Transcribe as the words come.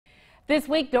This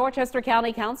week, Dorchester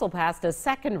County Council passed a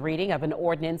second reading of an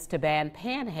ordinance to ban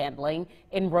panhandling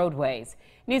in roadways.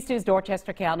 News 2's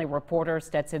Dorchester County reporter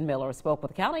Stetson Miller spoke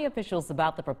with county officials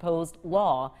about the proposed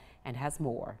law and has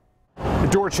more.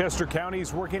 Dorchester County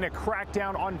is working to crack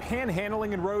down on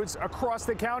panhandling in roads across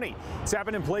the county. It's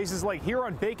happened in places like here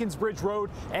on Bacons Bridge Road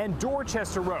and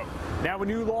Dorchester Road. Now a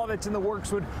new law that's in the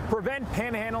works would prevent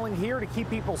panhandling here to keep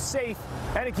people safe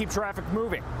and to keep traffic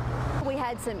moving. We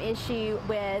had some issue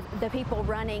with the people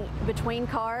running between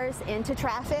cars into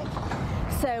traffic,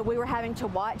 so we were having to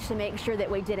watch to make sure that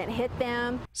we didn't hit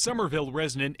them. Somerville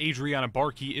resident Adriana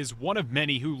Barkey is one of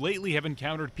many who lately have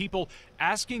encountered people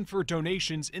asking for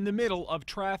donations in the middle of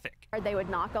traffic. They would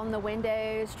knock on the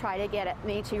windows, try to get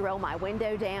me to roll my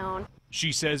window down.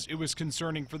 She says it was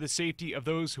concerning for the safety of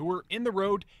those who were in the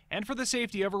road and for the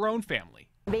safety of her own family.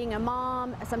 Being a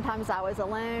mom, sometimes I was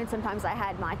alone, sometimes I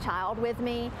had my child with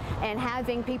me, and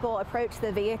having people approach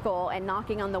the vehicle and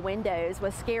knocking on the windows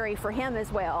was scary for him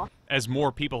as well. As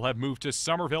more people have moved to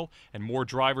Somerville and more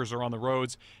drivers are on the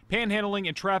roads, panhandling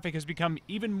and traffic has become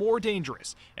even more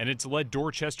dangerous, and it's led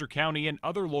Dorchester County and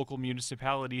other local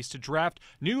municipalities to draft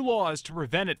new laws to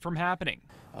prevent it from happening.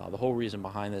 The whole reason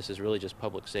behind this is really just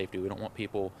public safety. We don't want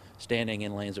people standing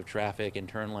in lanes of traffic and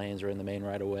turn lanes or in the main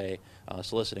right-of-way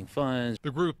soliciting funds.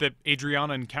 The group that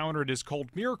Adriana encountered is called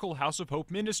Miracle House of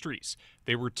Hope Ministries.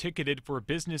 They were ticketed for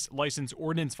business license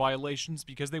ordinance violations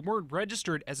because they weren't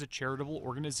registered as a charitable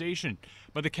organization.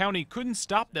 But the county couldn't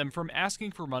stop them from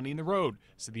asking for money in the road,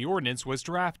 so the ordinance was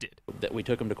drafted. That we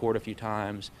took them to court a few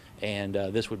times, and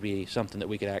this would be something that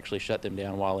we could actually shut them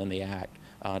down while in the act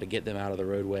to get them out of the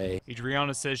roadway.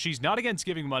 Adriana says she's not against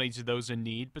giving money to those in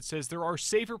need, but says there are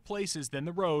safer places than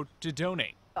the road to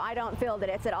donate. I don't feel that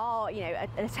it's at all, an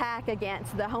attack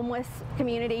against the homeless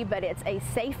community, but it's a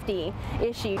safety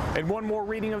issue. And one more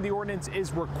reading of the ordinance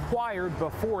is required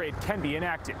before it can be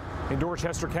enacted. In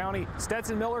Dorchester County,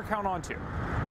 Stetson Miller, Count on 2.